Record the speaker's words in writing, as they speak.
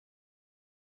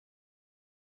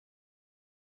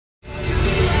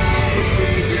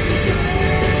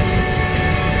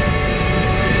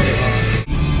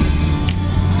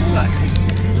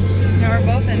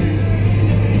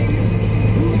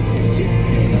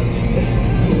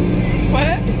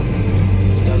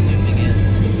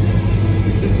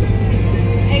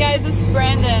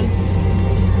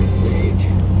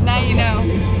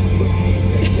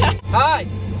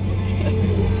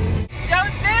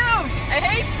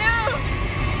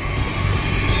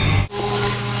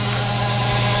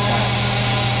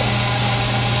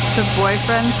the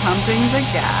boyfriend pumping the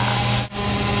gas.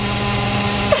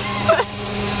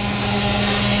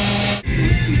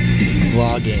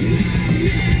 Vlogging.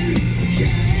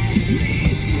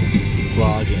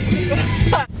 Vlogging.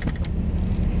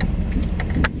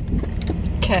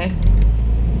 Okay.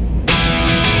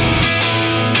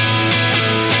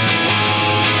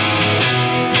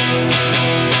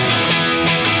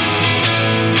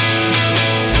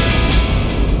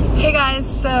 Hey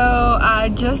guys, so I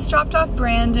just dropped off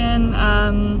Brandon.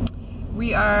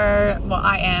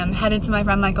 I am headed to my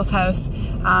friend Michael's house.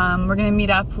 We're gonna meet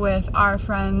up with our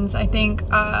friends. I think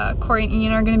Corey and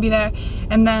Ian are gonna be there,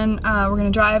 and then we're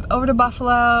gonna drive over to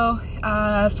Buffalo,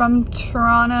 from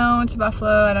Toronto to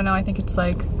Buffalo. I don't know, I think it's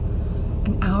like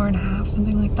an hour and a half,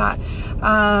 something like that.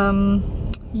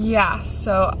 Yeah,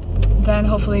 so then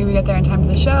hopefully we get there in time for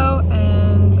the show,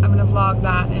 and I'm gonna vlog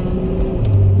that, and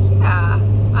yeah.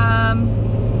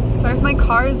 Sorry if my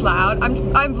car is loud. I'm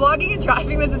vlogging and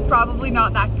driving. This is probably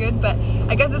not that good, but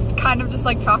I guess it's kind of just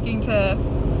like talking to,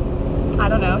 I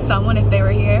don't know, someone if they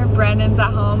were here. Brandon's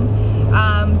at home.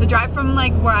 The drive from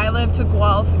like where I live to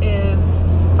Guelph is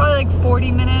probably like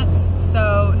 40 minutes,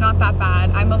 so not that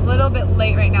bad. I'm a little bit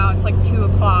late right now. It's like 2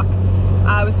 o'clock.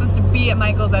 I was supposed to be at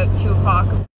Michael's at 2 o'clock.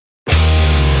 We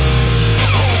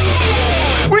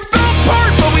fell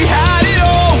apart, but we had it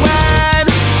all when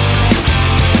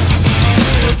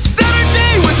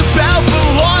Saturday was about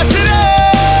velocity.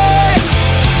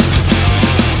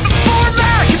 The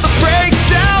format hit the brakes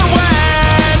down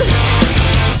when.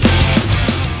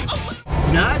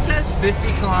 You know how it says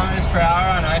 50 kilometers per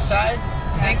hour on our side?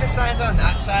 I think the signs on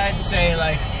that side say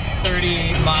like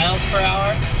 30 miles per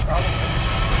hour. Probably.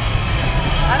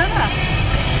 I don't know.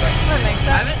 That makes sense.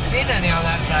 I haven't seen any on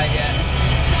that side yet.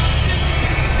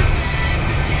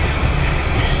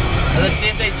 Let's see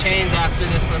if they change after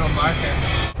this little marker.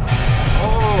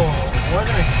 Oh,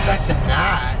 wasn't expecting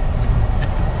that.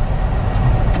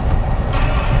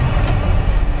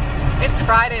 It's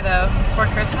Friday though, before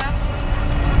Christmas.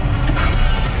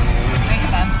 Makes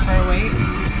sense for a wait.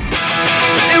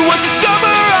 It was the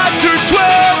summer I turned 12.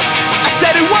 I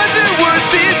said it wasn't worth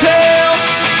this hell.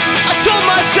 I told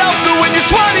myself that when you're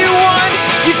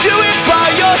 21, you do it by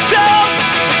yourself.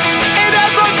 And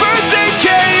as my birthday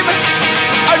came,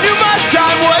 I knew my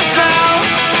time was now.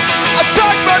 I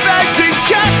packed my bags and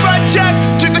cashed my check,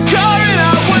 took the car and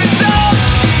I was out.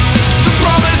 The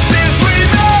promises we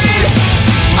made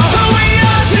are who we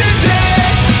are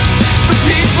today. The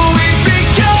people we've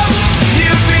become,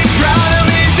 you'd be proud of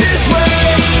me this way.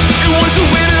 It was a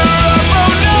winter of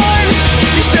 09.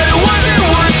 You said it wasn't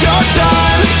worth your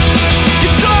time.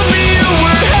 You told me you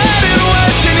were headed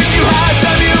west, and if you had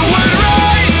time you were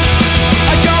right.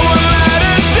 I got one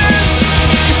letter since.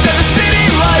 You said the city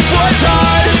life was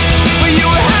hard, but you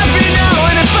were happy now,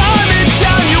 and if I'm in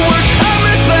town you were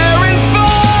coming Clarence for.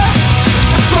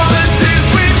 The promises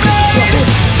we made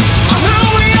are who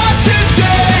we are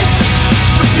today.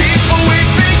 The people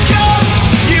we've become,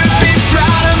 you'd be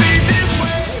proud of me this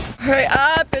way. Hurry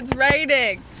up, it's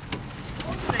raining.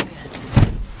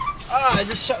 Oh, I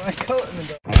just shut my coat in the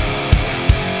door.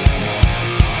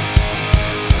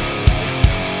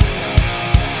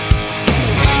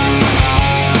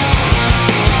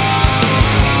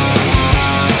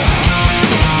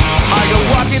 I go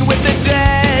walking with the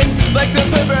dead, like the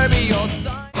proverbial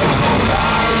sign.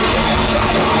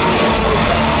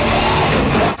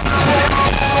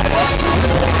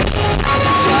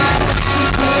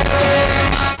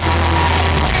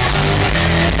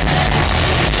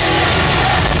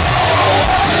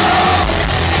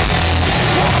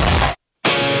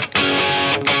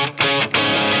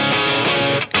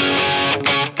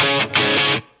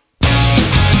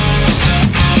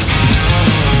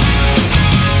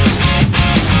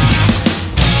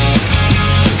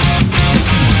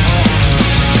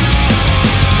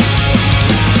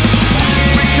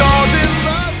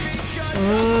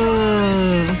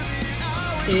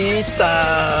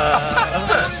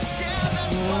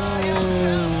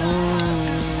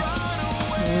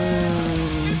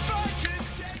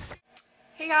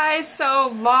 Hey guys, so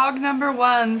vlog number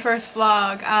 1, first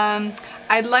vlog.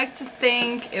 I'd like to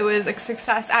think it was a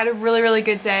success. I had a really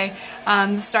good day.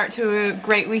 The start to a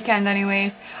great weekend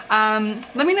anyways.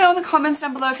 Let me know in the comments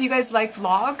down below if you guys like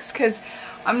vlogs, because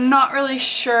I'm not really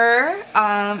sure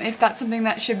if that's something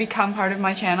that should become part of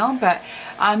my channel, but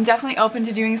I'm definitely open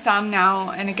to doing some now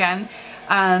and again.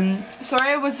 Sorry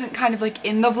I wasn't kind of like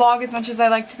in the vlog as much as I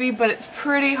like to be, but it's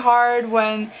pretty hard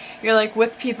when you're like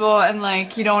with people and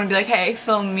like you don't want to be like, hey,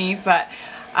 film me, but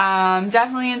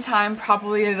Definitely in time,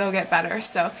 probably they'll get better.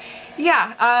 So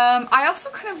yeah, I also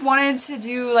kind of wanted to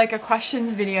do like a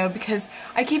questions video because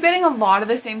I keep getting a lot of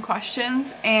the same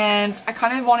questions and I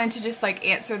kind of wanted to just like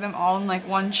answer them all in like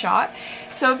one shot.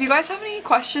 So if you guys have any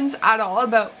questions at all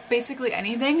about basically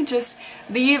anything, just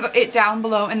leave it down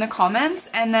below in the comments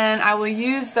and then I will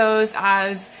use those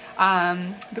as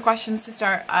the questions to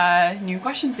start a new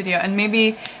questions video, and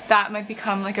maybe that might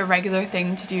become like a regular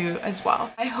thing to do as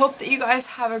well. I hope that you guys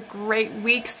have a great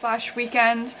week /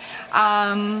 weekend.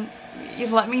 You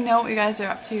let me know what you guys are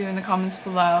up to in the comments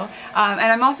below. And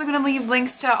I'm also going to leave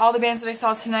links to all the bands that I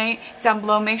saw tonight down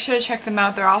below. Make sure to check them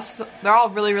out. They're all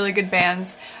really good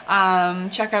bands.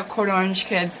 Check out Code Orange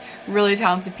Kids. Really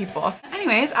talented people.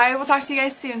 Anyways, I will talk to you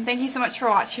guys soon. Thank you so much for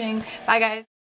watching. Bye guys.